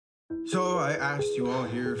So I asked you all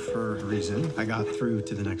here for a reason. I got through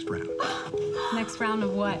to the next round. Next round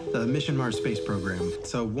of what? The Mission Mars space program.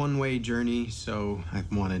 It's a one-way journey, so I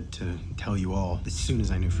wanted to tell you all as soon as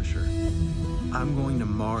I knew for sure. I'm going to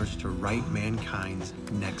Mars to write mankind's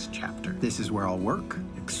next chapter. This is where I'll work,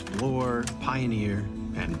 explore, pioneer,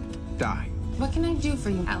 and die. What can I do for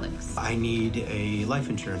you, Alex? I need a life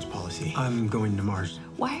insurance policy. I'm going to Mars.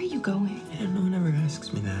 Why are you going? Yeah, no one ever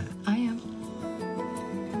asks me that. I am.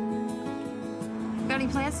 Got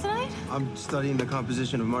any plans tonight? I'm studying the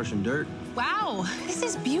composition of Martian dirt. Wow, this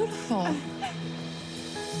is beautiful.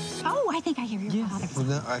 Oh, I think I hear your father. Well,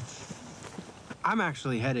 no, I'm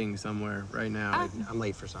actually heading somewhere right now. I'm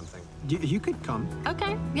late for something. You could come.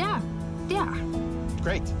 Okay, yeah.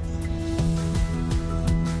 Great.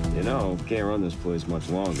 You know, can't run this place much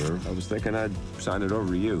longer. I was thinking I'd sign it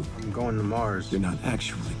over to you. I'm going to Mars. You're not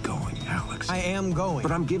actually going, Alex. I am going.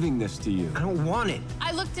 But I'm giving this to you. I don't want it.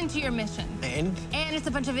 I looked into your mission. And? And it's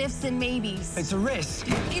a bunch of ifs and maybes. It's a risk.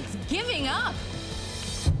 It's giving up.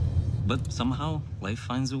 But somehow, life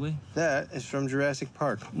finds a way. That is from Jurassic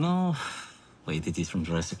Park. No. Wait, it is from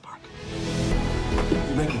Jurassic Park.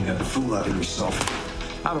 You're making a fool out of yourself.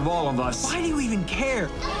 Out of all of us. Why do you even care?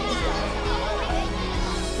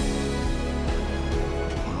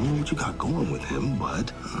 I don't know what you got going with him,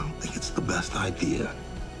 but I don't think it's the best idea.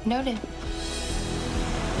 Noted.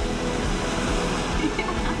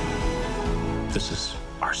 This is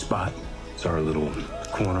our spot. It's our little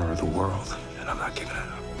corner of the world, and I'm not giving it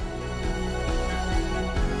up.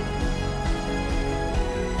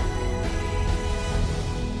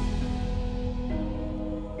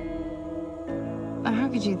 How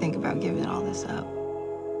could you think about giving all this up?